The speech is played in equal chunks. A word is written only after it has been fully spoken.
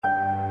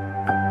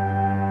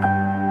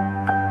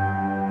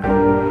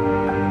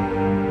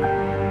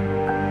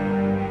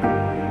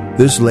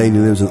This lady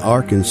lives in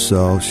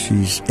Arkansas.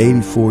 She's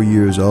 84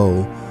 years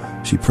old.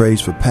 She prays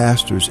for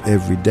pastors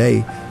every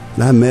day.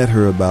 And I met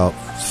her about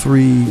 4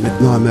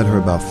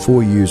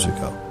 years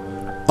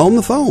ago. On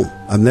the phone.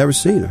 I've never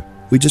seen her.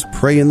 We just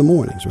pray in the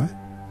mornings,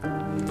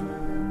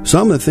 right?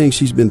 Some of the things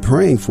she's been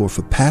praying for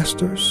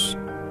pastors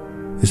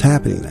is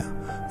happening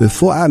now.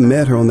 Before I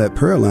met her on that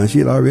prayer line, she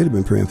had already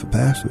been praying for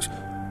pastors.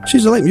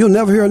 She's a lady. You'll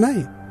never hear her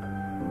name.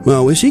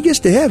 Well, when she gets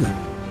to heaven,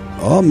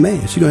 oh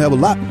man, she's going to have a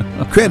lot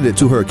credited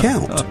to her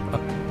account.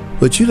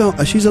 But you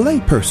don't, she's a lay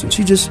person.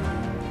 She just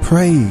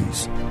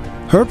prays.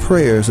 Her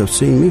prayers have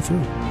seen me through.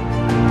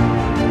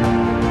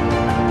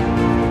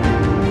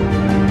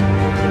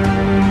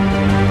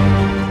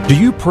 Do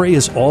you pray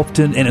as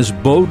often and as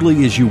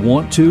boldly as you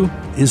want to?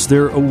 Is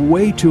there a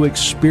way to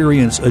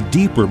experience a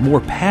deeper,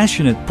 more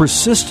passionate,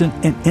 persistent,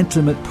 and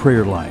intimate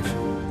prayer life?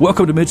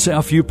 Welcome to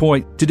Mid-South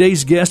Viewpoint.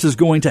 Today's guest is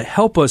going to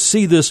help us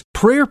see this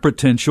prayer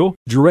potential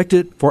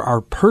directed for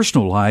our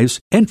personal lives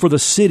and for the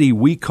city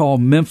we call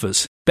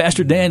Memphis.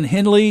 Pastor Dan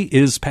Henley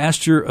is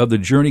pastor of the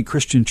Journey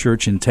Christian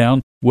Church in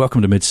town.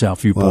 Welcome to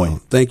Mid-South Viewpoint.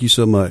 Wow, thank you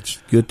so much.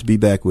 Good to be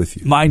back with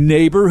you. My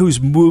neighbor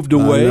who's moved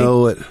away. I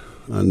know it.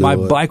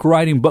 Bike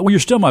riding, but you're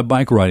still my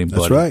bike riding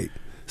buddy. That's right.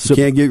 So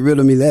you can't get rid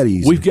of me that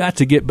easy. We've got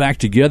to get back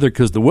together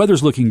because the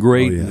weather's looking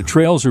great. Oh, yeah. The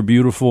trails are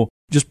beautiful.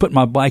 Just put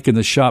my bike in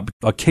the shop.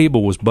 A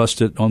cable was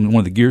busted on one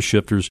of the gear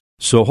shifters.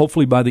 So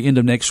hopefully by the end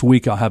of next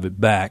week, I'll have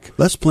it back.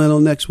 Let's plan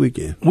on next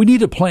weekend. We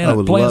need to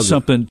plan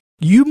something.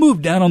 You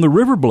moved down on the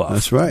river bluff.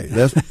 That's right.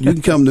 You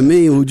can come to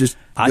me and we'll just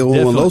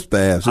go on those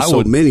paths. There's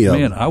so many of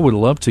them. Man, I would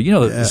love to. You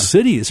know, the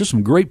city, there's just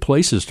some great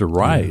places to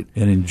ride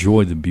and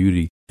enjoy the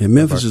beauty. And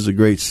Memphis is a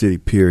great city,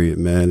 period,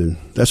 man. And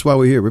that's why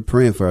we're here. We're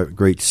praying for our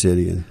great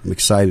city, and I'm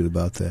excited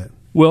about that.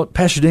 Well,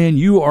 Pastor Dan,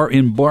 you are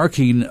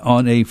embarking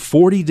on a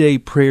 40-day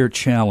prayer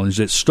challenge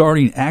that's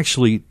starting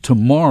actually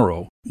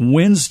tomorrow,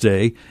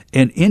 Wednesday,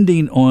 and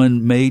ending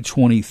on May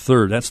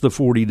 23rd. That's the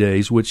 40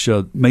 days, which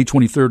May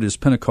 23rd is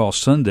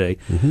Pentecost Sunday.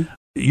 Mm-hmm.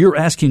 You're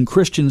asking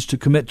Christians to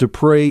commit to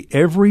pray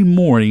every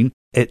morning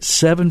at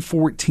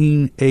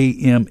 7:14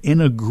 a.m.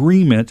 in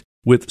agreement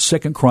with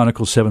 2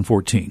 Chronicles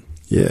 7:14.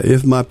 Yeah,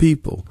 if my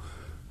people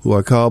who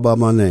are called by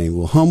my name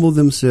will humble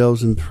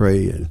themselves and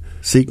pray and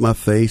seek my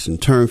face and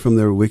turn from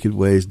their wicked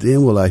ways,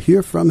 then will I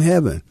hear from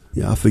heaven.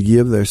 I'll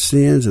forgive their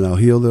sins and I'll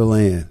heal their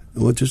land.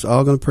 And we're just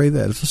all going to pray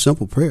that. It's a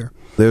simple prayer.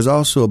 There's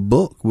also a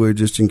book we're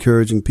just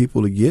encouraging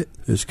people to get.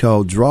 It's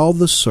called Draw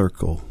the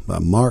Circle by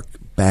Mark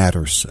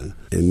Batterson.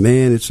 And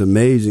man, it's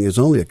amazing. It's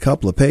only a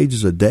couple of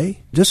pages a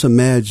day. Just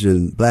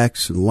imagine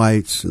blacks and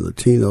whites and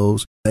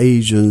Latinos,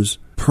 Asians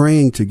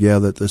praying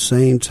together at the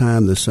same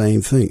time, the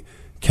same thing.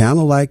 Kind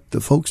of like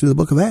the folks in the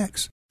book of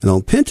Acts. And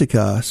on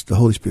Pentecost, the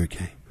Holy Spirit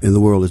came, and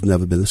the world has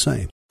never been the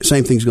same.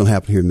 Same thing's going to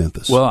happen here in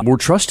Memphis. Well, we're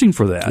trusting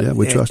for that. Yeah,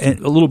 we're trusting. And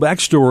a little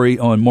backstory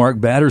on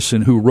Mark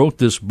Batterson, who wrote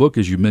this book,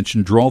 as you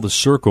mentioned, Draw the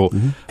Circle.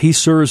 Mm-hmm. He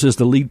serves as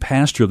the lead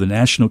pastor of the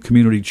National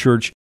Community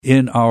Church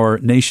in our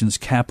nation's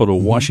capital,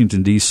 mm-hmm.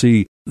 Washington,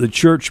 D.C. The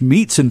church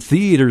meets in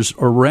theaters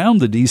around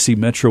the D.C.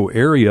 metro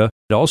area.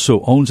 It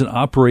also owns and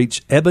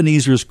operates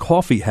Ebenezer's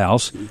Coffee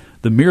House,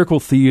 the Miracle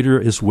Theater,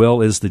 as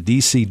well as the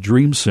D.C.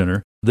 Dream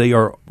Center. They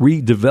are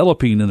in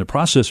the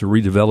process of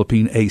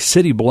redeveloping a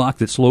city block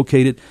that's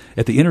located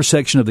at the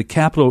intersection of the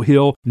Capitol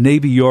Hill,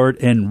 Navy Yard,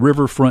 and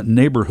Riverfront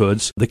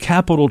neighborhoods. The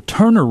Capitol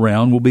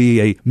turnaround will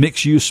be a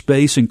mixed-use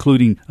space,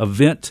 including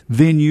event,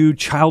 venue,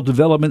 child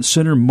development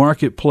center,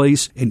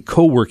 marketplace, and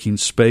co-working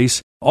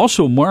space.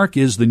 Also, Mark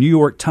is the New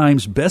York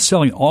Times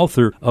best-selling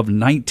author of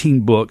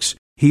 19 books.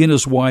 He and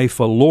his wife,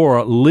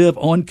 Laura, live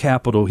on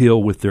Capitol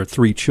Hill with their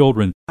 3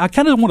 children. I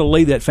kind of want to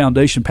lay that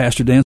foundation,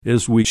 Pastor Dan,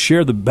 as we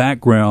share the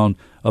background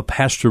of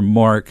Pastor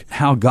Mark,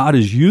 how God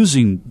is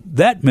using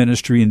that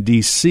ministry in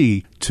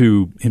D.C.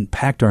 to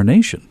impact our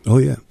nation. Oh,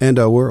 yeah, and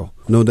our world.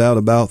 No doubt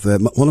about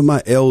that. One of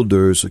my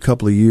elders a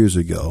couple of years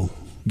ago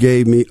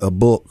gave me a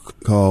book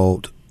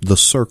called The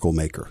Circle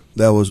Maker.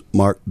 That was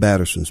Mark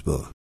Batterson's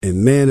book.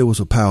 And, man, it was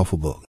a powerful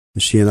book.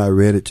 And she and I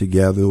read it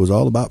together. It was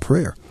all about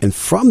prayer. And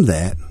from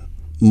that,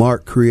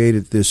 Mark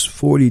created this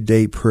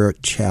 40-day prayer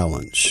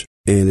challenge,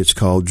 and it's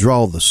called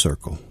Draw the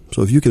Circle.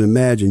 So if you can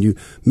imagine, you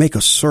make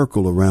a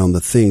circle around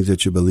the things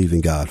that you believe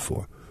in God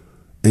for,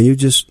 and you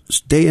just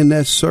stay in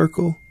that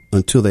circle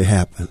until they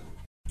happen.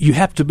 You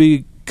have to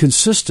be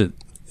consistent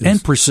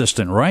and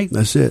persistent, right?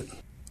 That's it.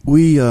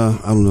 We,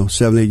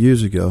 7, 8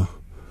 years ago,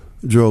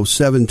 drove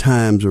 7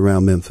 times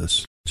around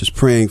Memphis, just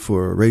praying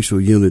for racial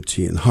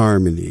unity and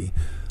harmony.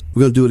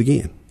 We're going to do it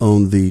again.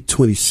 On the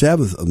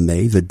 27th of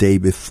May, the day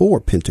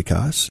before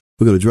Pentecost,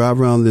 we're going to drive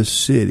around this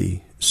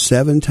city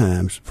 7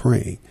 times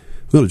praying.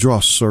 We're going to draw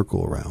a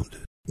circle around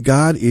it.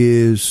 God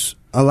is,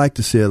 I like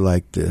to say it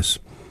like this,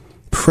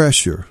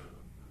 pressure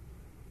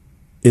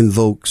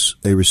invokes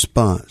a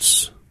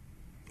response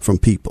from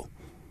people.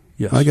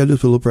 Yes. All I got to do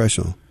is put a little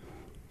pressure on.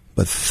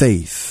 But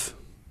faith,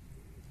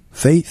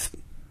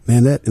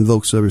 man, that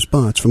invokes a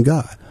response from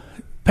God.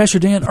 Pastor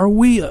Dan, are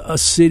we a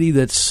city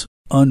that's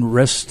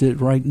unrested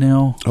right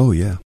now? Oh,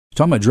 yeah.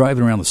 Talking about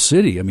driving around the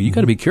city. I mean, you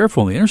got to be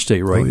careful on the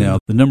interstate right now.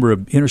 The number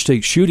of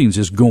interstate shootings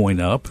is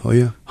going up. Oh,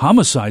 yeah.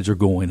 Homicides are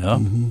going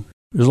up.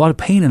 There's a lot of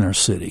pain in our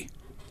city.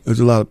 There's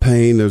a lot of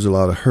pain. There's a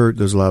lot of hurt.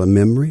 There's a lot of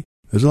memory.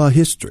 There's a lot of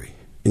history.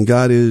 And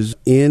God is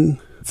in,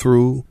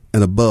 through,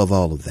 and above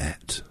all of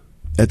that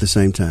at the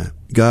same time.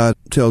 God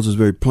tells us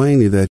very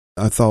plainly that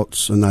our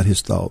thoughts are not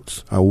his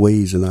thoughts. Our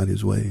ways are not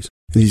his ways.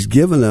 And he's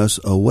given us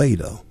a way,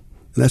 though.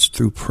 And that's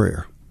through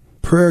prayer.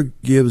 Prayer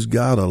gives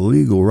God a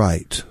legal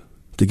right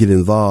to get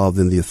involved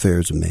in the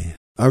affairs of man.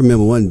 I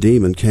remember one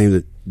demon came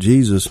to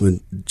Jesus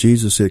when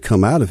Jesus said,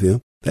 come out of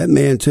him. That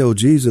man told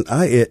Jesus,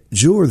 I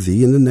adjure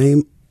thee in the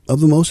name of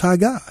the Most High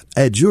God.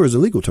 Adjure is a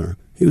legal term.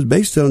 He was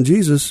basically telling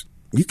Jesus,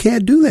 you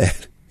can't do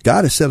that.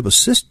 God has set up a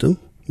system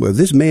where if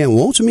this man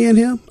wants me in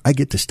him, I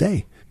get to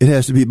stay. It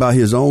has to be by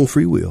his own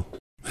free will.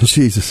 And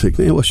Jesus said,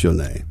 man, what's your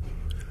name?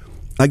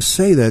 I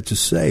say that to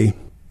say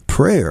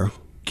prayer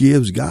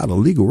gives God a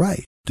legal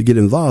right to get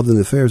involved in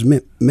the affairs of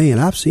men. Man,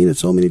 I've seen it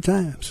so many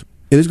times.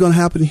 And it's going to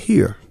happen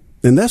here.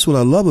 And that's what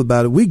I love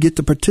about it. We get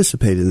to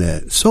participate in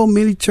that. So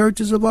many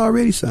churches have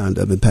already signed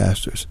up and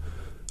pastors.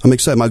 I'm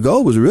excited. My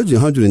goal was originally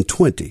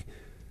 120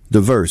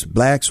 diverse,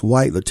 blacks,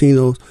 white,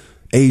 Latinos,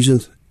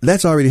 Asians.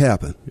 That's already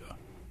happened. Yeah.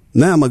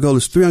 Now my goal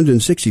is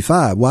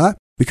 365. Why?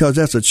 Because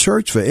that's a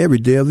church for every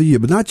day of the year.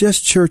 But not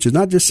just churches,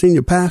 not just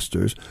senior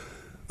pastors.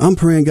 I'm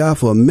praying God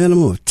for a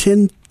minimum of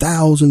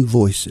 10,000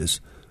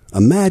 voices.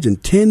 Imagine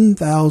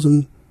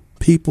 10,000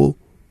 people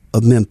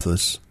of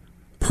Memphis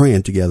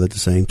praying together at the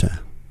same time.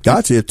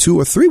 God said 2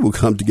 or 3 will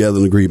come together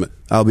in agreement.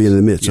 I'll be in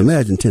the midst. Yes.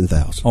 Imagine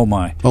 10,000. Oh,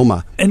 my. Oh,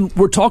 my. And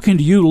we're talking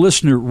to you,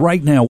 listener,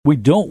 right now. We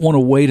don't want to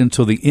wait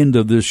until the end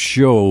of this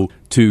show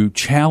to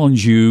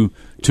challenge you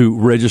to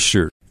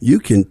register. You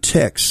can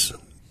text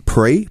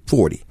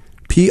PRAY40,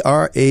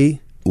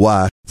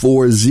 P-R-A-Y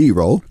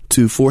 40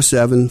 to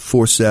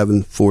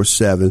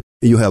 474747, and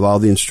you'll have all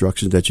the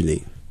instructions that you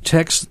need.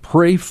 Text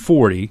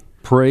PRAY40,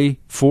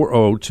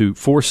 PRAY40 to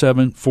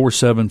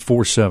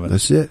 474747.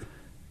 That's it.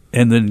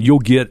 And then you'll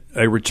get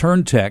a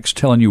return text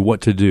telling you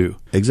what to do.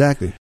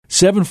 Exactly.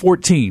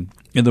 7:14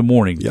 in the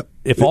morning. Yep.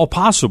 If all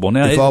possible.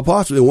 Now, all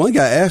possible. And one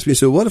guy asked me, he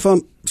said, what if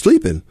I'm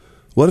sleeping?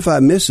 What if I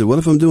miss it? What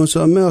if I'm doing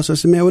something else? I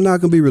said, man, we're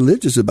not going to be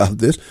religious about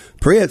this.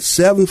 Pray at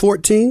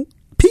 7:14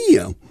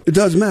 p.m. It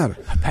doesn't matter.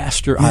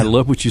 Pastor, yeah. I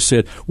love what you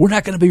said. We're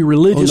not going to be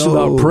religious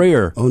about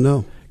prayer. Oh,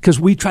 no. Because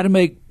we try to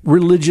make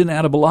religion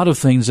out of a lot of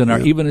things, in our,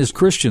 even as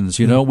Christians,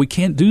 you know, we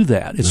can't do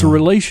that. It's a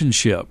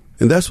relationship.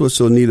 And that's what's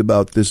so neat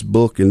about this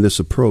book and this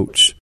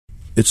approach.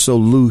 It's so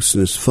loose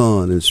and it's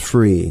fun and it's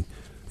freeing.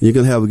 And you're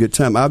going to have a good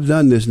time. I've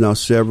done this now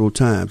several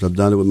times. I've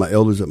done it with my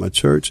elders at my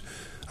church.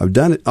 I've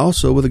done it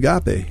also with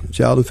Agape,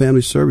 Child and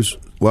Family Service,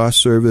 where I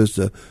serve as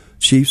the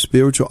chief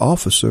spiritual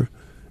officer.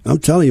 I'm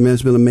telling you, man,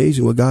 it's been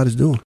amazing what God is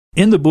doing.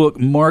 In the book,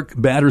 Mark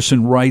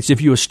Batterson writes, if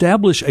you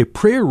establish a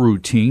prayer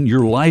routine,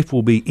 your life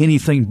will be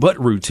anything but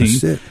routine.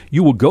 That's it.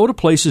 You will go to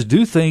places,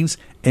 do things,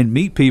 and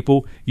meet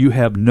people you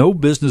have no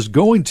business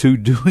going to,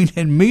 doing,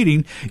 and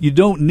meeting. You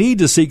don't need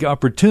to seek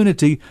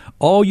opportunity.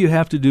 All you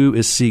have to do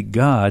is seek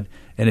God.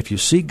 And if you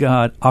seek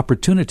God,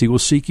 opportunity will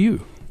seek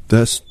you.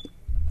 That's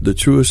the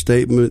truest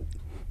statement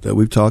that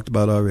we've talked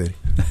about already.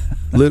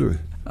 Literally.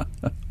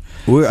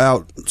 We're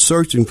out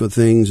searching for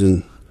things,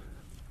 and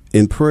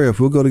in prayer, if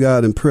we'll go to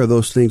God in prayer,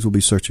 those things will be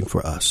searching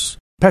for us.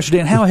 Pastor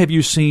Dan, how have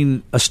you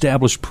seen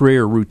established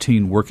prayer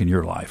routine work in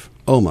your life?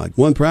 Oh, my.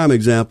 One prime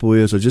example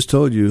is, I just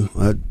told you,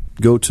 I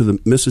go to the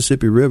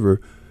Mississippi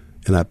River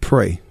and I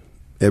pray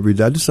every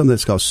day. I do something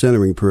that's called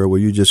centering prayer,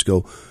 where you just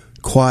go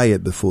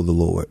quiet before the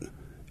Lord.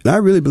 And I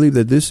really believe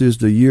that this is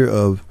the year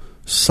of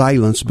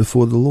silence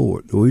before the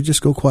Lord. We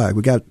just go quiet.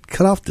 We got to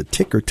cut off the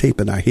ticker tape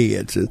in our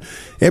heads. And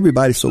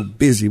everybody's so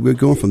busy. We're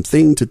going from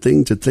thing to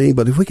thing to thing.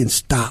 But if we can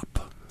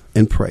stop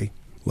and pray.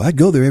 Well, I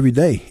go there every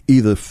day,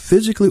 either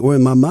physically or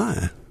in my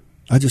mind.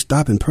 I just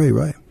stop and pray,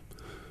 right?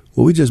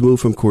 Well, we just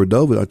moved from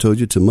Cordova, I told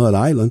you, to Mud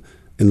Island.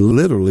 And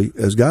literally,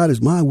 as God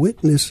is my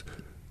witness,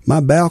 my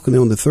balcony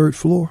on the 3rd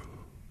floor,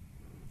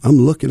 I'm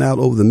looking out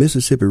over the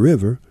Mississippi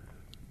River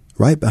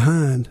right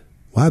behind.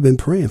 Well, I've been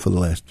praying for the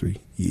last 3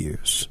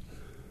 years.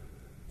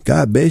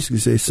 God basically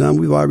says, son,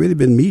 we've already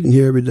been meeting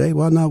here every day.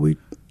 Why not we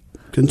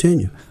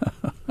continue?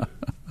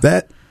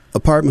 That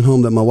apartment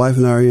home that my wife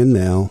and I are in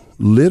now,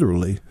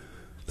 literally,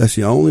 that's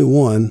the only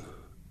one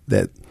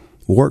that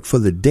worked for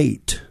the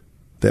date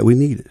that we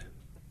needed.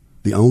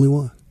 The only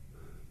one.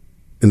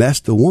 And that's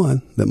the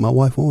one that my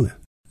wife wanted.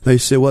 They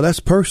said, well, that's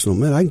personal.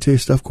 Man, I can tell you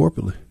stuff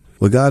corporately.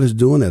 What God is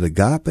doing at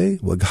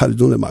Agape, what God is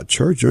doing at my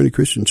church, Journey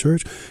Christian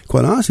Church,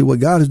 quite honestly, what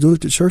God is doing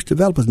at the Church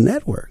Developers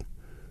Network.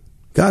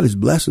 God is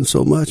blessing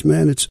so much,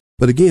 man.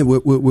 But again,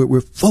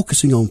 we're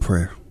focusing on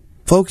prayer,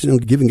 focusing on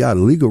giving God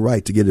a legal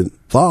right to get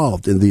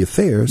involved in the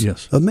affairs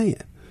of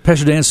man.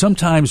 Pastor Dan,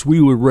 sometimes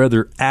we would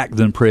rather act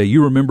than pray.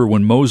 You remember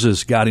when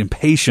Moses got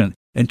impatient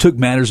and took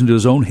matters into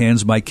his own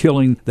hands by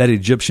killing that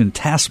Egyptian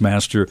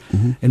taskmaster.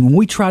 Mm-hmm. And when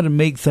we try to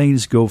make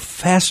things go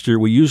faster,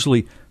 we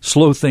usually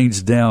slow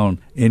things down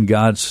in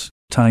God's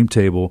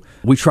timetable.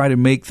 We try to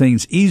make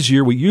things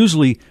easier. We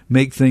usually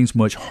make things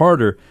much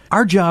harder.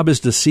 Our job is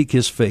to seek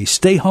his face,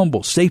 stay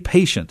humble, stay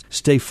patient,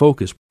 stay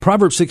focused.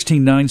 Proverbs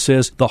 16:9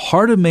 says, "The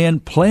heart of man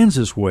plans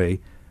his way,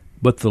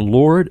 but the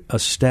Lord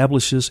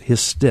establishes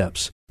his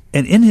steps."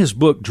 And in his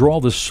book,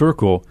 Draw the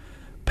Circle,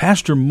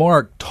 Pastor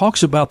Mark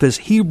talks about this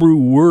Hebrew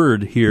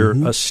word here,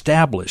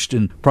 established,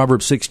 in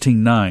Proverbs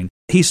 16:9.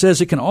 He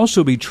says it can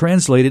also be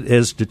translated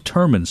as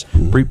determines,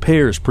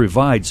 prepares,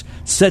 provides,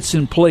 sets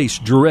in place,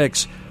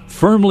 directs,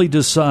 firmly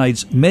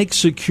decides, makes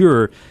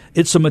secure.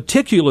 It's a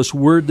meticulous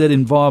word that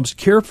involves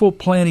careful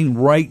planning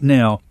right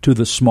now to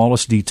the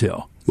smallest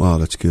detail. Wow,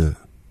 that's good.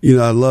 You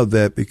know, I love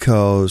that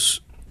because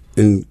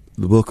in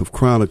the book of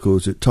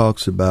Chronicles, it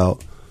talks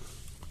about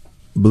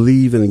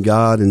believe in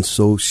God and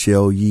so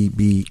shall ye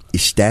be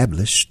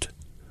established.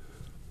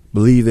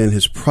 Believe in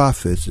his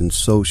prophets and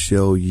so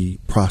shall ye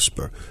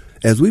prosper.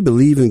 As we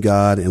believe in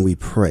God and we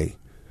pray,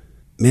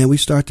 man, we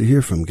start to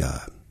hear from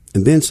God.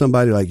 And then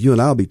somebody like you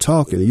and I'll be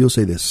talking, and you'll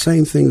say the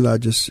same thing that I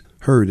just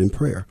heard in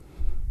prayer.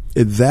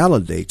 It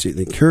validates, it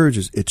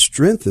encourages, it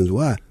strengthens.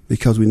 Why?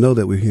 Because we know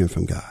that we're hearing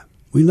from God.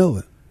 We know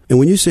it. And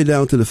when you say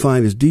down to the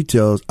finest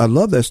details, I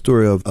love that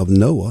story of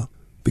Noah,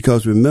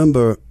 because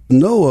remember,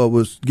 Noah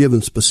was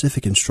given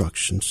specific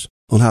instructions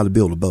on how to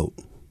build a boat,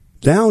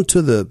 down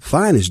to the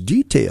finest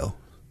detail.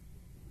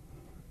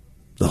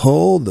 The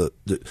hull,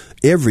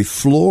 every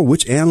floor,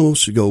 which animals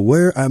should go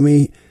where. I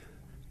mean,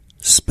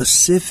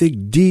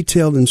 specific,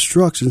 detailed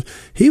instructions.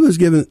 He was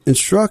given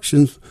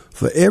instructions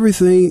for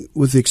everything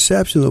with the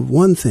exception of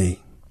one thing: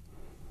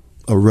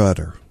 a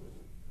rudder.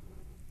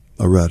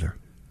 A rudder.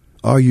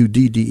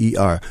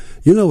 R-U-D-D-E-R.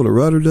 You know what a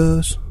rudder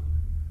does?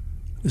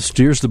 It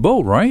steers the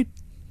boat, right?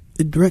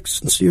 It directs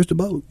and steers the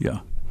boat. Yeah.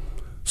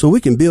 So we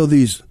can build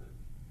these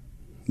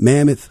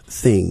mammoth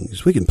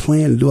things. We can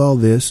plan and do all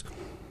this.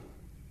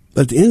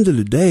 But at the end of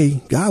the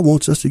day, God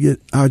wants us to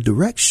get our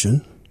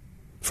direction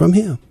from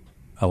him.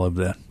 I love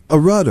that. A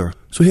rudder.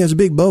 So he has a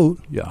big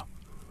boat. Yeah.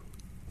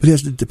 But he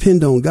has to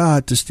depend on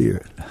God to steer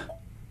it.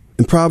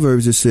 In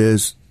Proverbs, it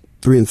says,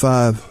 3 and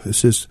 5, it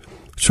says,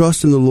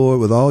 trust in the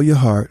Lord with all your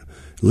heart.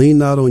 Lean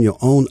not on your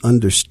own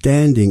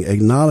understanding.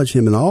 Acknowledge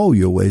him in all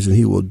your ways, and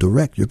he will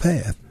direct your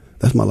path.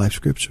 That's my life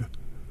scripture.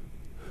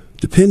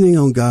 Depending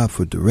on God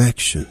for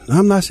direction. Now,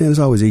 I'm not saying it's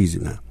always easy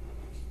now.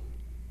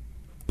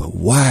 But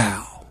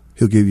wow.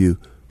 He'll give you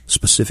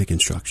specific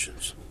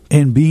instructions.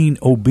 And being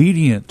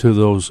obedient to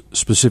those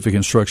specific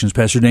instructions,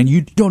 Pastor Dan,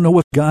 you don't know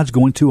what God's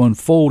going to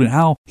unfold and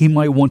how he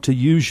might want to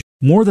use you.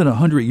 More than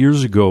 100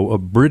 years ago, a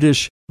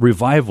British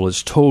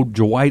revivalist told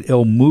Dwight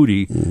L.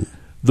 Moody,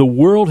 the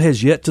world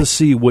has yet to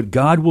see what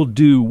God will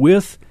do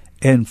with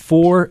and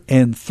for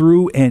and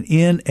through and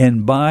in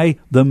and by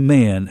the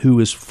man who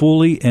is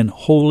fully and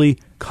wholly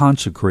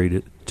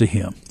consecrated to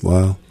him.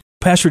 Wow.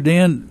 Pastor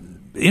Dan,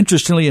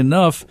 interestingly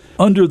enough,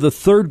 under the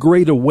Third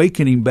Great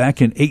Awakening back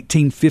in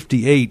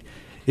 1858,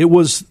 it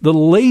was the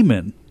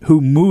layman who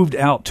moved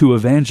out to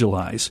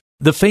evangelize.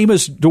 The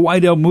famous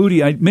Dwight L.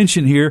 Moody I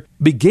mentioned here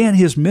began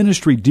his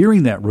ministry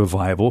during that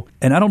revival,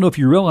 and I don't know if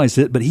you realize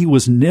it, but he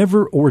was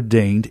never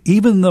ordained.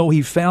 Even though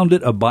he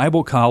founded a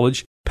Bible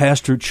college,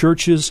 pastored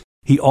churches,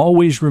 he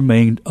always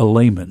remained a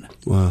layman.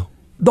 Wow.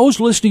 Those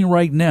listening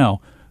right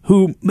now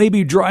who may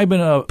be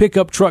driving a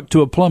pickup truck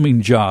to a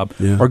plumbing job,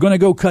 are going to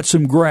go cut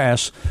some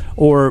grass,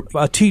 or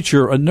a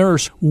teacher, a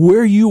nurse,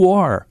 where you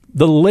are,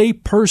 the lay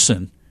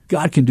person,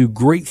 God can do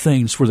great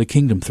things for the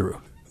kingdom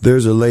through.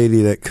 There's a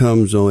lady that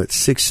comes on at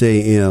 6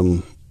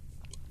 a.m.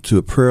 to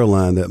a prayer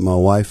line that my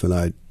wife and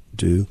I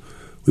do.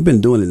 We've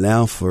been doing it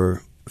now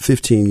for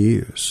 15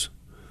 years.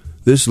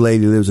 This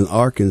lady lives in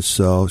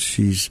Arkansas.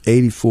 She's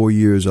 84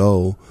 years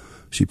old.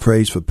 She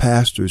prays for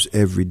pastors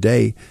every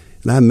day.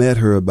 And I met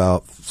her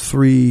about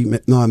 4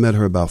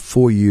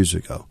 years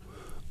ago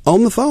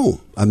on the phone.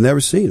 I've never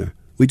seen her.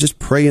 We just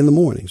pray in the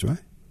mornings, right?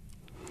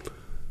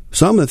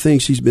 Some of the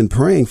things she's been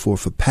praying for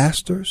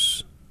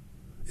pastors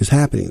is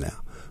happening now.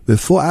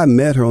 Before I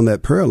met her on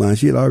that prayer line,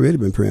 she had already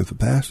been praying for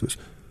pastors.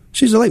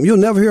 She's a layman. You'll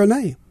never hear her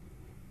name.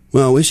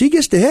 Well, when she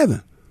gets to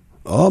heaven,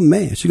 oh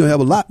man, she's going to have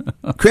a lot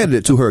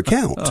credited to her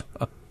account.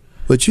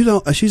 But you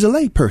don't, she's a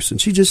lay person.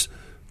 She just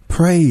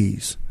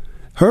prays.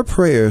 Her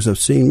prayers have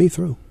seen me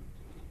through.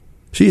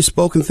 She has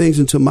spoken things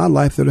into my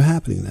life that are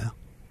happening now.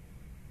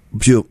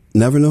 But you'll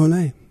never know her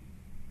name.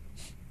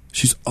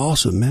 She's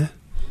awesome, man.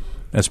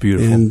 That's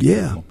beautiful. And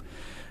yeah.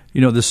 You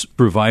know, this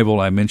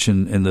revival I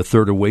mentioned in the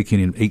Third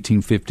Awakening in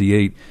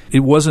 1858, it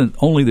wasn't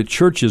only the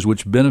churches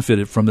which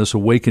benefited from this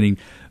awakening.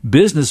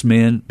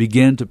 Businessmen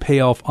began to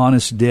pay off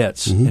honest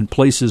debts, and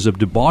places of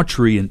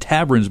debauchery and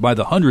taverns by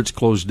the hundreds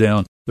closed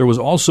down. There was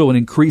also an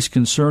increased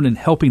concern in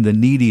helping the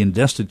needy and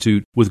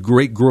destitute, with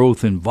great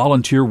growth in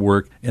volunteer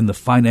work and the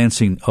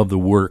financing of the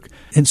work.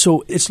 And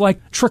so it's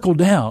like trickle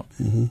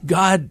down.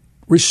 God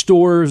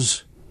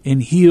restores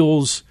and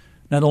heals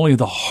not only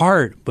the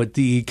heart, but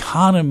the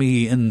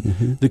economy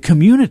and the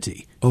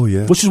community. Oh,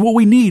 yeah. Which is what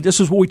we need. This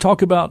is what we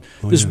talk about,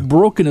 this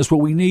brokenness, what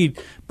we need.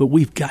 But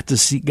we've got to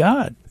seek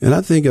God. And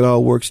I think it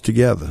all works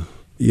together.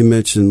 You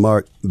mentioned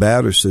Mark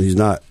Batterson. He's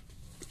not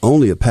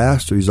only a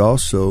pastor, he's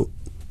also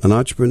an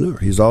entrepreneur.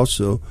 He's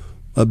also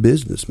a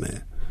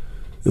businessman.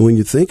 And when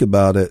you think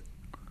about it,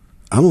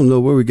 I don't know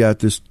where we got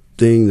this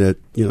thing that,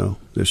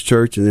 there's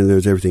church and then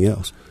there's everything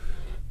else.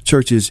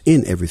 Church is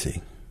in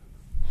everything.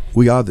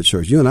 We are the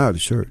church. You and I are the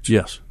church.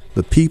 Yes.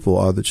 The people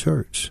are the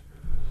church.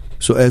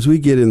 So as we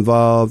get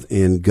involved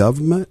in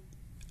government,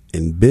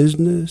 in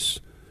business,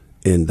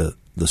 in the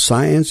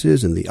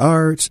sciences and the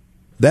arts,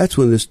 that's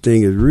when this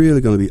thing is really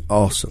going to be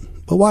awesome.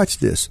 But watch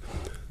this.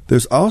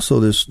 There's also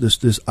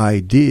this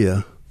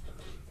idea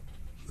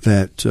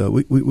that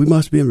we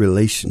must be in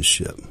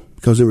relationship.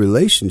 Because in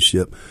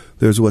relationship,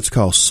 there's what's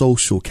called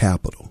social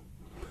capital.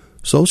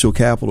 Social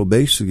capital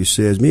basically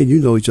says, me and you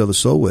know each other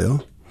so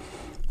well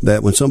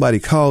that when somebody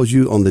calls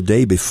you on the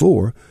day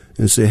before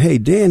and say, hey,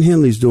 Dan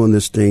Henley's doing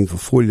this thing for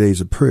 40 days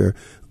of prayer,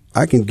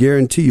 I can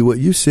guarantee you what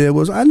you said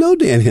was, I know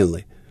Dan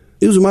Henley.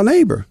 He was my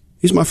neighbor.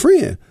 He's my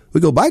friend.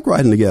 We go bike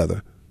riding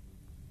together.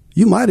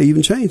 You might have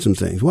even changed some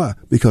things. Why?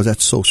 Because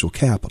that's social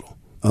capital.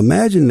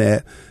 Imagine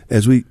that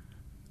as we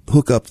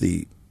hook up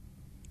the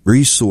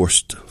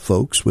resourced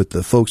folks with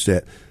the folks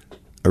that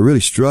are really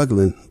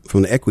struggling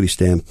from the equity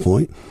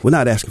standpoint. We're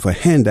not asking for a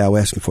handout, we're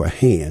asking for a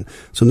hand.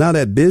 So now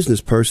that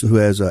business person who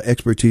has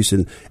expertise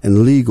in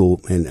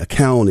legal and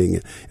accounting,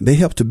 they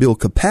help to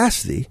build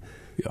capacity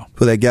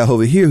for that guy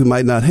over here who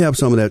might not have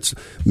some of that.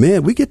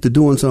 Man, we get to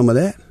doing some of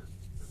that.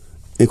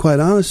 And quite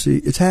honestly,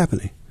 it's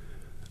happening.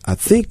 I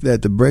think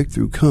that the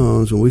breakthrough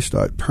comes when we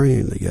start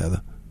praying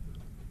together.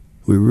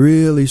 We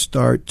really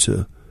start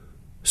to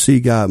see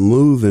God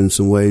move in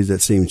some ways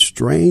that seem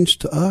strange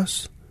to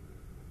us.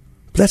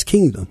 But that's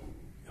kingdom.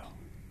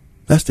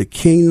 That's the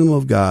kingdom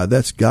of God.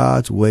 That's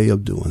God's way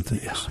of doing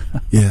things.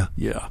 Yeah.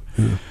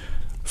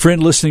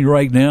 Friend listening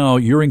right now,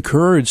 you're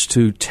encouraged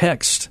to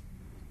text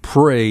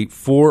PRAY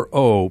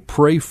 40,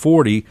 PRAY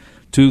 40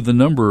 to the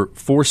number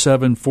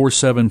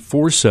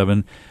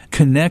 474747.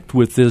 Connect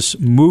with this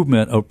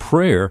movement of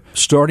prayer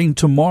starting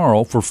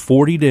tomorrow for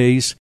 40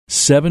 days.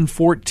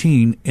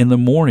 7:14 in the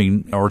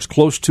morning, or as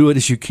close to it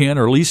as you can,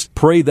 or at least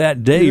pray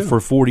that day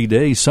for 40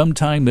 days,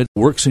 sometime that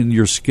works in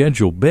your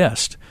schedule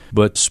best.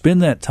 But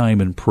spend that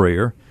time in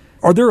prayer.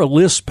 Are there a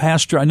list,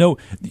 Pastor? I know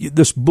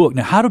this book.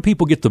 Now, how do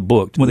people get the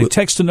book? When they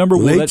text the number?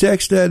 When they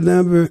text that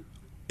number,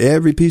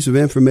 every piece of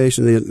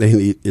information they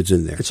need, it's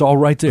in there. It's all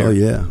right there. Oh,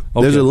 yeah.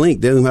 Okay. There's a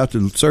link. They don't have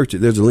to search it.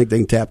 There's a link. They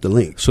can tap the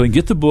link. So they can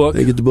get the book. They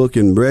can get the book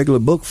in regular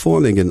book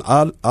form. They can get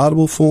an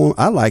audible form.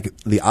 I like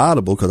the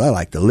audible because I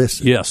like to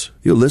listen. Yes.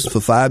 You'll listen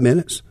for 5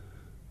 minutes.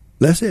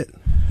 That's it.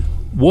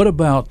 What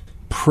about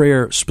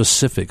prayer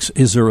specifics?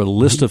 Is there a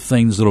list of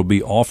things that will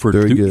be offered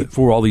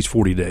for all these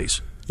 40 days?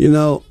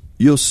 You'll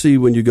see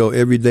when you go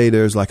every day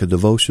there's like a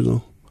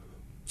devotional,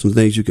 some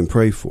things you can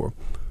pray for.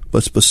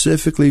 But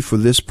specifically for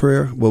this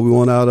prayer, what we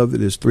want out of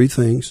it is 3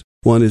 things.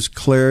 One is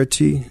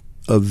clarity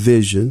of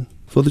vision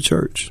for the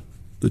church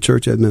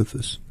at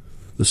Memphis.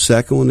 The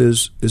second one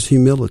is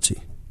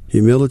humility.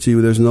 Humility,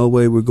 there's no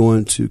way we're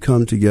going to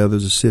come together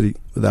as a city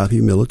without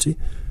humility.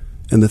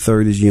 And the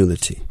third is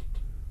unity.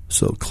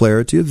 So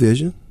clarity of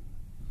vision,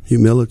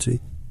 humility,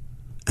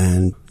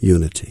 and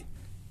unity.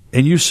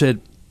 And you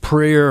said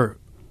prayer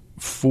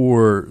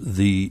for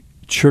the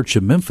Church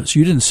of Memphis.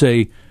 You didn't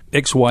say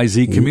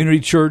XYZ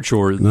Community Church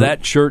or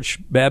that church,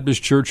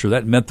 Baptist Church, or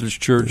that Methodist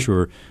Church,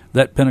 or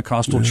that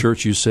Pentecostal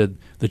church. You said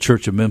the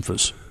Church of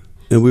Memphis.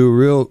 And we were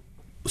real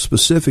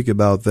specific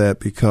about that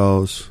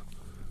because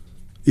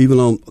even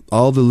on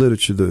all the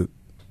literature, the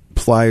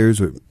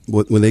flyers, or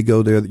when they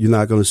go there, you're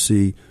not going to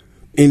see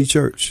any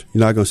church.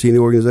 You're not going to see any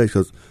organization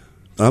because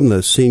I'm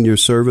the senior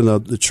servant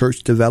of the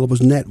Church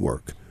Developers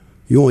Network.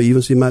 You won't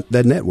even see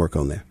that network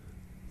on there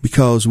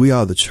because we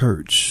are the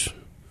church.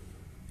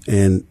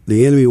 And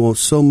the enemy wants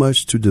so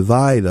much to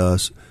divide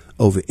us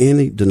over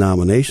any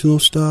denominational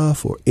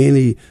stuff or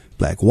any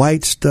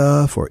black-white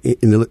stuff or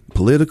any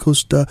political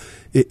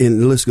stuff.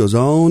 And the list goes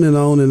on and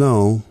on and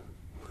on.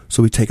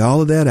 So we take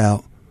all of that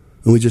out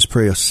and we just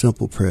pray a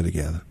simple prayer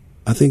together.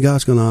 I think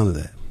God's going to honor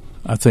that.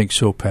 I think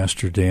so,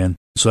 Pastor Dan.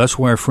 So that's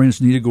why our friends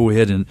need to go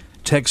ahead and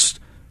text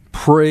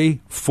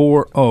PRAY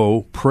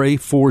 40, PRAY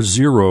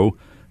 40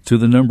 to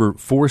the number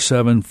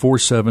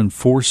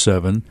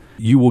 474747.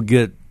 You will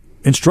get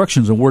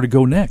instructions on where to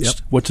go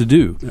next, what to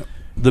do.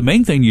 The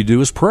main thing you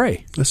do is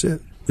pray. That's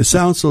it. It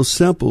sounds so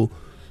simple,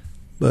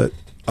 but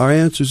our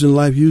answers in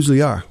life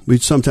usually are. We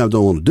sometimes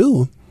don't want to do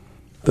them.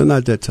 They're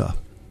not that tough.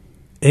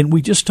 And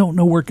we just don't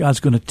know where God's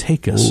going to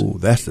take us. Oh,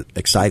 that's the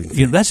exciting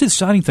thing. That's the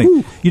exciting thing.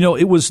 Ooh.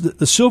 It was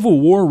the Civil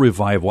War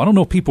revival. I don't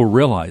know if people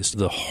realize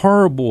the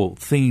horrible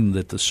theme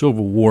that the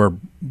Civil War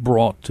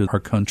brought to our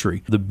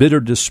country. The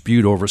bitter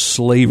dispute over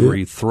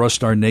slavery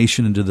thrust our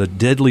nation into the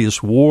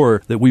deadliest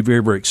war that we've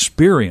ever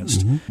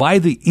experienced. Mm-hmm. By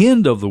the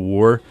end of the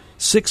war,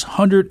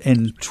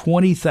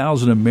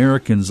 620,000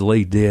 Americans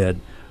lay dead.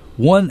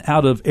 1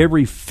 out of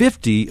every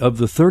 50 of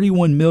the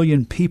 31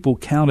 million people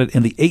counted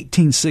in the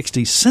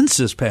 1860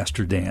 census,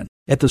 Pastor Dan.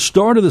 At the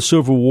start of the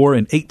Civil War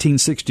in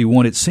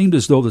 1861, it seemed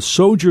as though the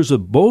soldiers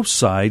of both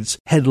sides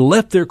had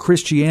left their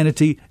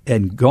Christianity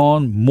and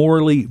gone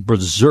morally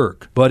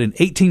berserk. But in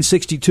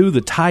 1862,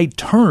 the tide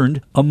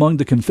turned among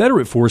the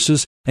Confederate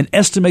forces. An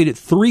estimated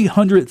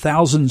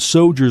 300,000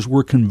 soldiers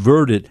were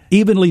converted,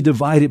 evenly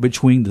divided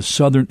between the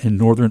Southern and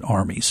Northern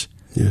armies.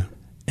 Yeah.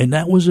 And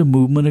that was a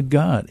movement of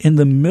God. In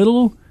the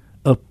middle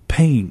of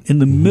pain, in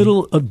the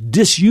middle of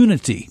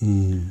disunity,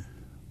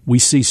 we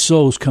see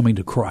souls coming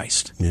to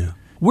Christ. Yeah.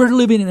 We're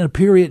living in a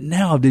period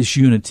now of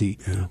disunity,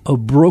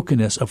 of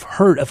brokenness, of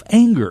hurt, of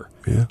anger.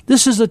 Yeah.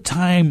 This is a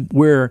time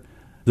where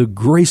the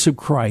grace of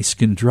Christ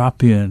can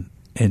drop in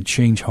and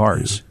change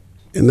hearts.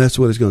 And that's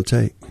what it's going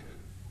to take.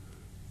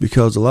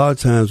 Because a lot of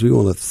times we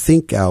want to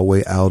think our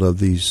way out of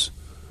these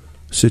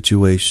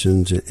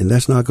situations, and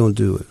that's not going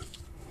to do it.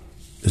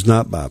 It's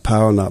not by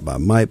power, not by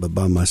might, but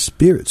by my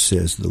spirit,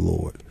 says the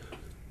Lord.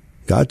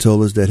 God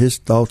told us that his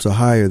thoughts are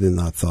higher than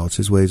our thoughts.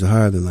 His ways are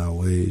higher than our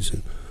ways.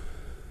 And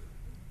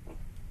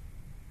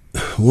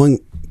one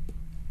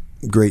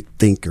great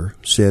thinker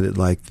said it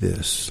like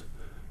this: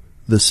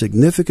 the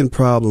significant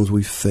problems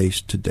we face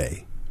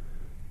today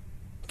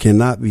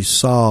cannot be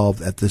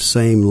solved at the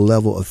same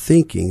level of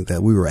thinking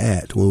that we were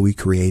at when we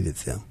created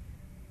them.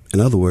 In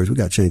other words, we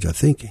got to change our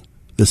thinking.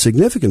 The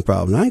significant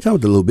problem, I ain't talking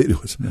about the little bitty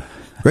ones.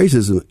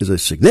 Racism is a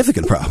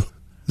significant problem.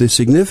 The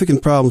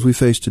significant problems we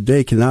face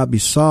today cannot be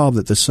solved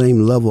at the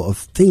same level of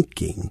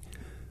thinking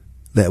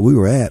that we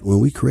were at when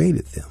we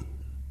created them.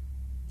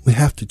 We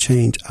have to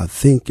change our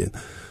thinking.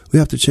 We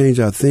have to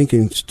change our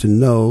thinking to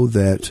know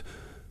that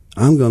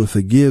I'm going to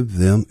forgive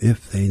them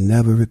if they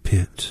never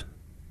repent.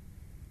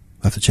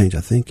 We have to change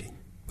our thinking.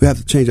 We have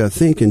to change our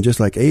thinking just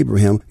like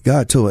Abraham.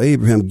 God told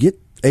Abraham,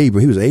 he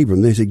was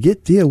Abram, he said,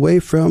 get thee away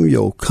from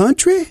your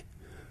country,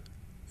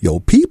 your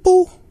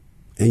people,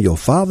 and your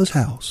father's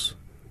house.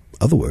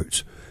 In other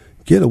words,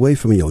 get away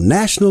from your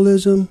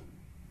nationalism,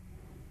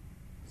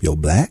 your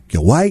black,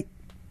 your white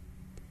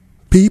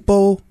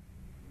people,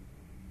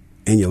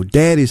 and your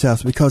daddy's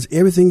house, because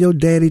everything your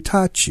daddy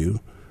taught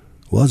you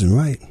wasn't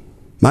right.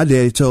 My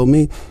daddy told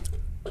me,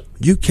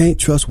 you can't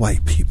trust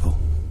white people.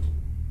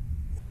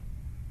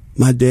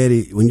 My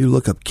daddy, when you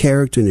look up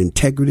character and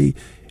integrity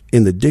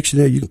in the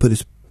dictionary, you can put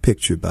his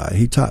picture by it.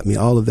 He taught me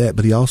all of that,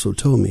 but he also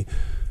told me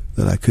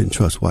that I couldn't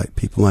trust white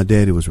people. My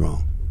daddy was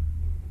wrong.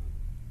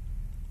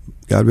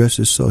 God rest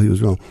his soul, he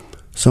was wrong.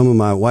 Some of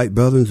my white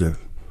brothers, their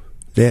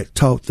dad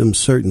taught them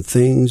certain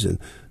things, and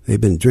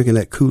they've been drinking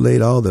that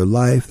Kool-Aid all their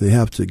life. They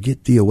have to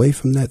get thee away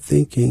from that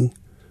thinking,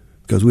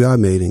 because we are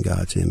made in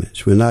God's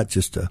image. We're not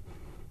just a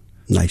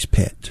nice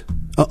pet.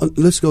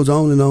 List goes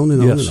on and on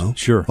and yes, on and on.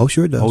 Sure. Oh,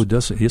 sure it does. Oh, it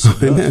does. Yes, it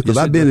does. Because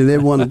I've been in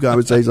every one of the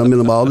conversations. I'm in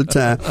them all the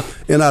time.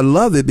 And I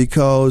love it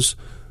because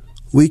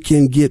we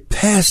can get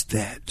past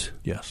that.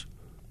 Yes.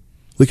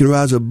 We can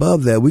rise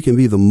above that. We can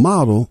be the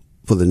model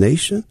for the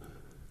nation.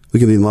 We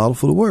can be the model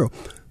for the world.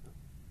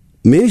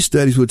 Many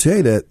studies will tell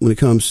you that when it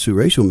comes to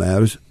racial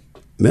matters,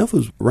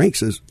 Memphis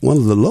ranks as one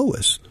of the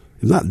lowest,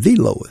 if not the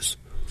lowest,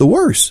 the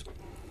worst.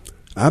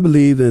 I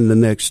believe in the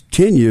next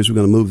 10 years, we're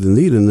going to move the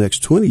needle. In the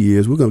next 20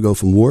 years, we're going to go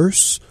from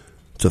worst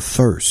to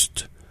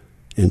first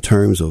in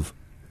terms of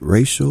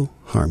racial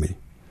harmony.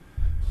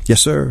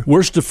 Yes, sir.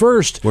 Worst to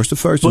first. Worst to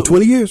first in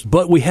 20 years.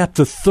 But we have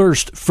to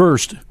thirst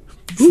first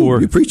for,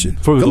 you're preaching.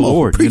 for Come the on,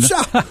 Lord. Preach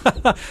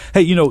out.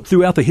 Hey,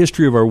 throughout the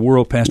history of our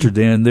world, Pastor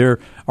Dan, there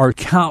are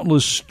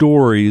countless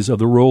stories of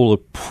the role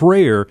of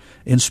prayer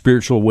in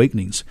spiritual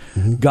awakenings.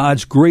 Mm-hmm.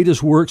 God's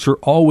greatest works are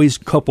always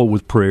coupled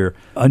with prayer.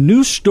 A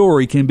new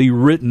story can be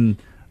written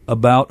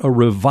about a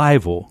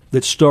revival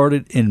that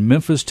started in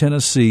Memphis,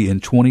 Tennessee in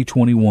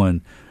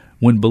 2021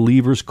 when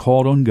believers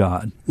called on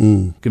God,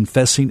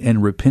 confessing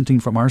and repenting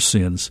from our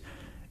sins,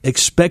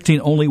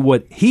 expecting only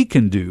what He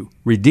can do: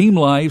 redeem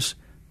lives,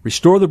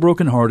 restore the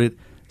brokenhearted,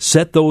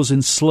 set those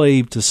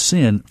enslaved to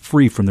sin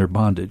free from their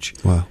bondage.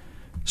 Wow.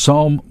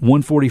 Psalm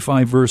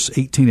 145, verse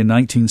 18 and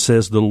 19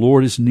 says, "The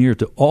Lord is near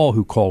to all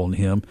who call on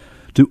Him,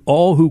 to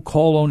all who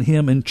call on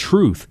Him in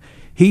truth.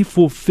 He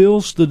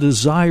fulfills the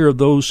desire of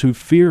those who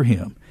fear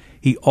Him.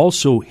 He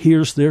also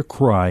hears their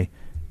cry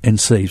and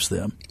saves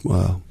them."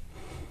 Wow.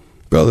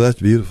 Brother, that's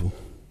beautiful.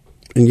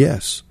 And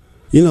yes,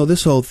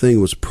 this whole thing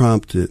was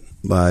prompted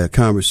by a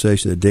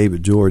conversation that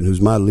David Jordan,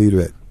 who's my leader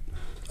at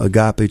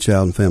Agape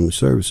Child and Family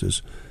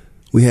Services,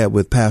 we had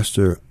with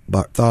Pastor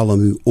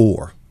Bartholomew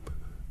Orr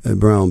at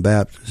Brown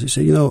Baptist. He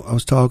said, I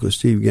was talking to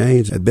Steve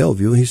Gaines at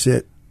Bellevue, and he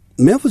said,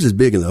 Memphis is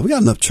big enough. We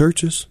got enough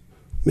churches.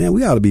 Man,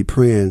 we ought to be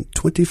praying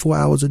 24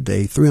 hours a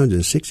day,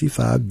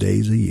 365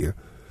 days a year.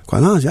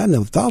 Quite honestly, I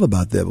never thought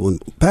about that. But when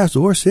Pastor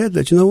Orr said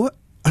that, you know what?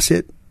 I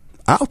said,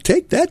 I'll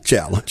take that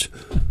challenge.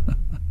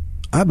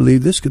 I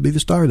believe this could be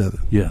the start of it.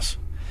 Yes.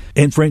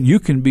 And friend, you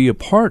can be a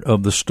part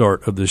of the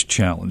start of this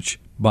challenge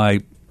by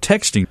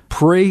texting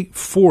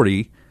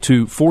PRAY40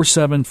 to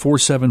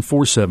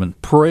 474747.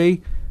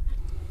 Pray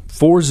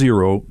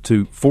 40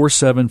 to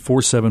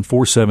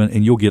 474747,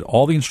 and you'll get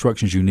all the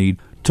instructions you need.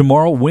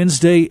 Tomorrow,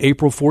 Wednesday,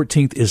 April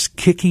 14th, is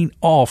kicking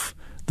off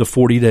the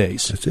 40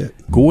 days. That's it.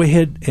 Go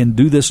ahead and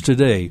do this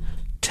today.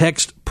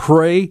 Text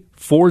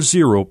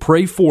PRAY40,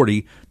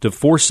 PRAY40 to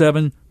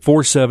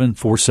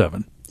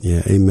 474747.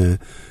 Yeah, amen.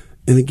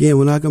 And again,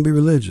 we're not going to be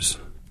religious.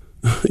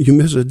 You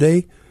miss a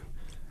day,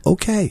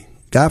 okay.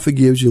 God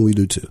forgives you, and we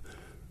do too.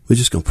 We're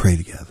just going to pray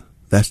together.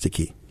 That's the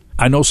key.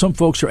 I know some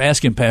folks are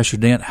asking, Pastor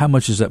Dan, how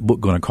much is that book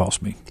going to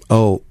cost me?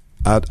 Oh,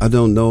 I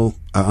don't know.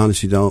 I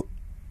honestly don't.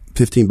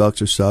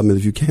 $15 or something.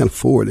 If you can't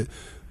afford it,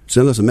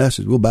 send us a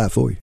message. We'll buy it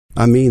for you.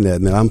 I mean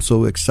that, man. I'm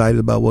so excited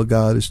about what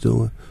God is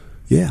doing.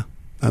 Yeah,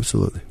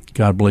 absolutely.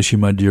 God bless you,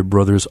 my dear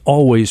brother. As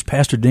always,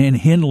 Pastor Dan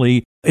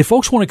Henley. If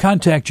folks want to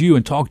contact you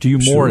and talk to you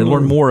more and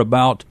learn more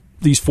about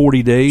these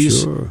 40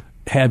 days,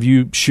 have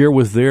you share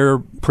with their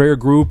prayer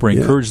group or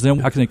encourage them,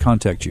 how can they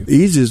contact you?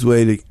 Easiest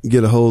way to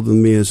get a hold of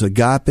me is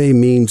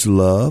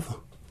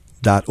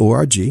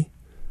agapemeanslove.org.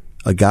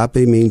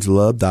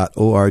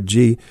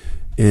 agapemeanslove.org.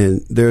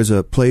 And there's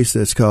a place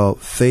that's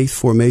called Faith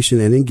Formation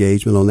and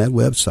Engagement on that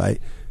website.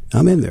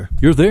 I'm in there.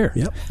 You're there.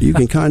 Yep. You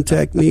can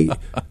contact me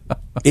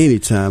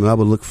anytime, and I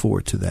would look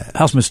forward to that.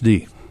 How's Miss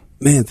D?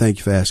 Man, thank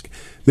you for asking.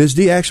 Miss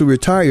D actually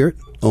retired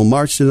on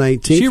March the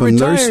 19th from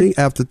nursing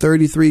after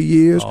 33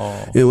 years.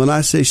 Oh. And when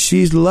I say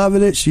she's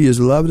loving it, she is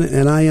loving it,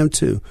 and I am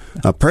too.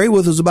 Now, pray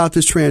with us about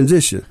this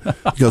transition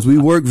because we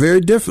work very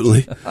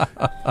differently.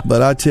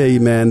 But I tell you,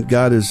 man,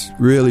 God is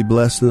really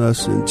blessing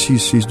us, and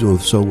she's doing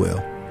so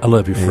well. I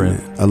love you, friend.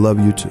 Amen. I love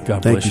you too.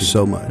 God Thank bless you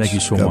so much. Thank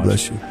you so much. God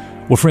bless you.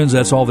 Well, friends,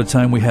 that's all the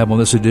time we have on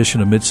this edition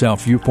of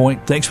Mid-South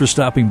Viewpoint. Thanks for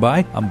stopping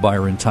by. I'm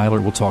Byron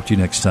Tyler. We'll talk to you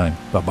next time.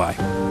 Bye-bye.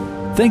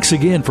 Thanks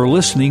again for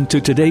listening to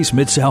today's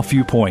Mid-South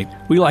Viewpoint.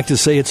 We like to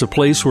say it's a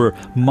place where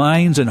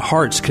minds and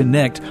hearts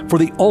connect for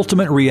the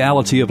ultimate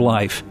reality of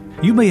life.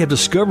 You may have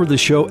discovered the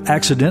show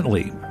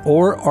accidentally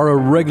or are a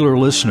regular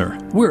listener.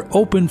 We're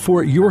open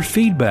for your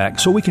feedback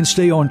so we can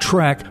stay on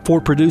track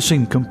for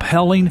producing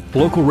compelling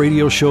local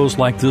radio shows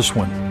like this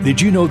one.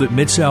 Did you know that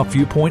Mid-South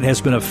Viewpoint has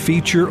been a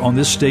feature on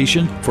this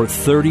station for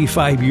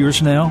 35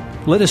 years now?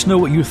 Let us know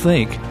what you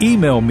think.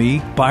 Email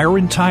me,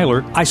 Byron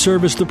Tyler. I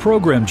serve as the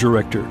program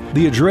director.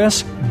 The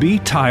address,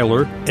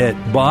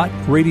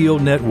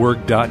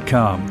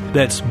 btyler@botradionetwork.com.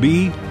 That's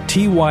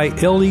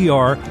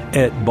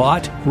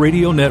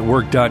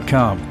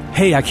BTYLER@botradionetwork.com.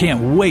 Hey, I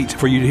can't wait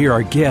for you to hear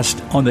our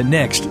guest on the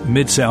next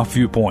Mid-South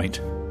Viewpoint.